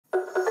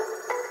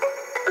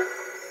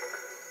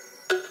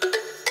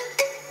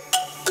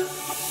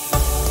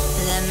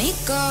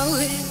go,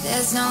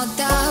 there's no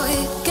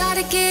doubt.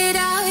 Gotta get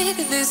out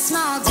of this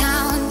small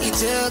town. You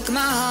took my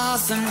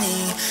heart from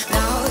me,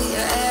 now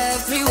you're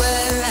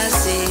everywhere I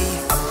see.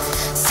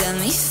 Set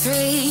me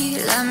free,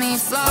 let me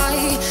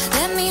fly,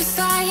 let me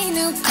find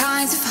new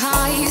kinds of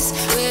highs.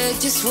 We're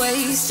just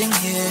wasting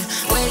here,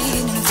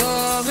 waiting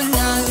for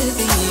another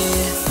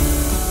year.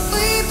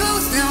 We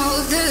both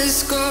know the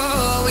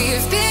score,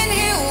 we've been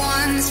here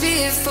once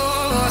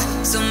before.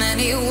 So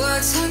many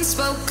words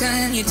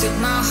unspoken, you took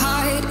my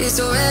heart, it's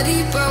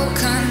already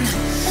broken.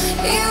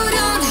 You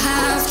don't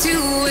have to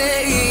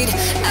wait,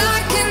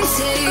 I can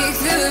take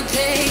the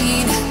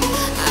pain.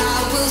 I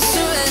will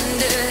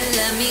surrender,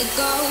 let me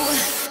go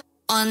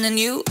on a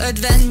new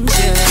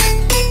adventure.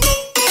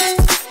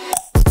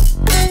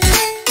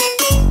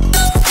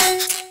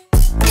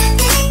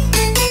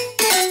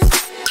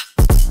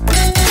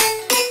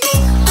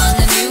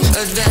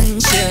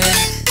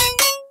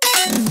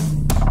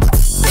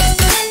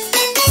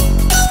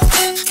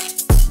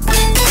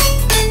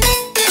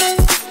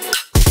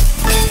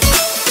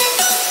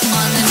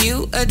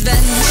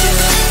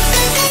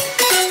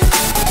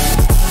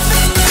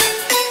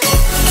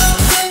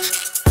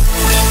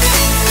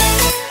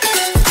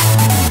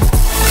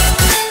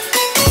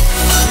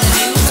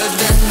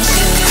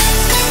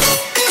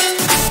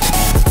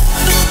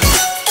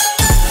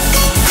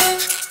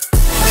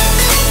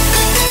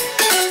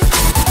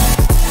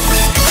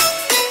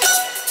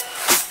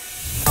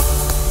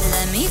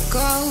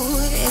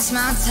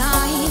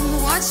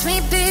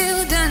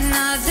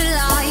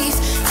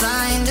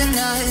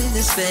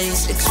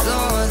 Space,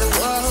 explore the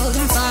world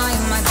and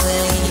find my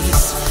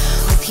place.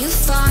 Hope you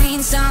find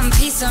some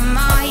peace of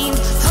mind.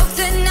 Hope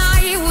the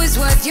night was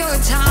worth your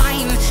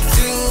time.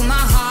 Threw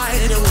my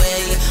heart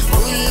away,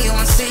 we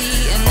won't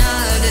see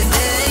another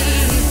day.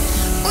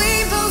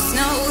 We both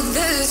know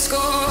the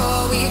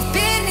score, we've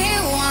been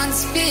here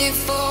once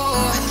before.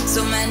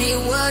 So many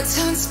words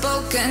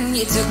unspoken,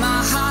 you took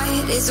my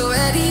heart, it's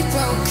already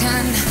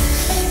broken.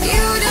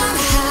 You don't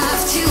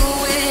have to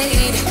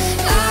wait,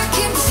 I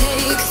can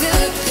take the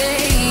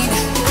pain.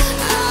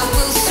 I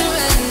will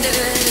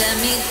surrender, let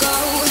me go.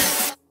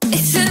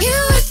 It's a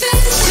new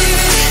adventure.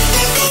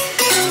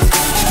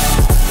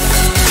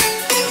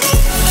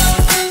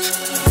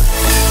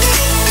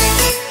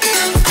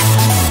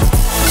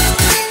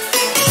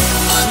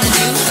 On a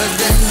new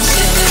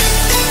adventure.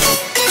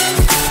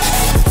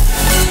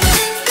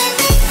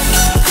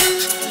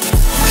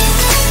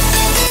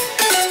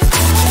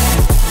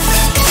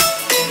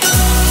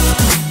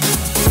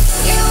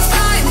 You'll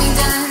find me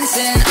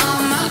dancing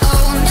on my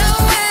own,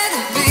 nowhere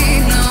to be,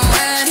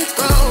 nowhere to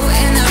go.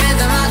 In the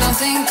rhythm I don't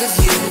think of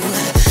you.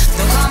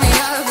 Don't call me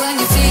up when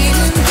you're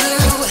feeling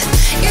blue.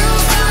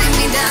 You'll find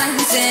me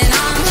dancing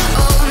on my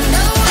own,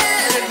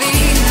 nowhere to be,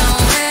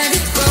 nowhere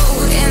to go.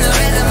 In the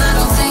rhythm I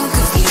don't think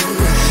of you.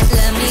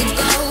 Let me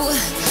go.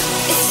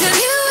 It's a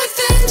new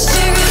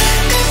adventure.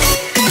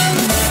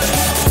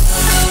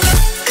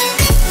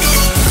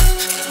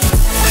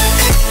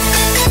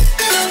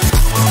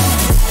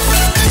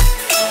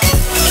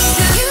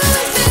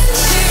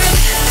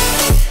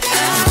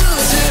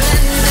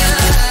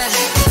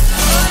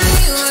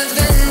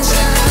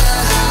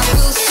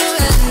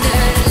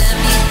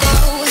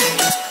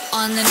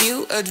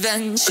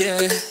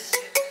 Adventure.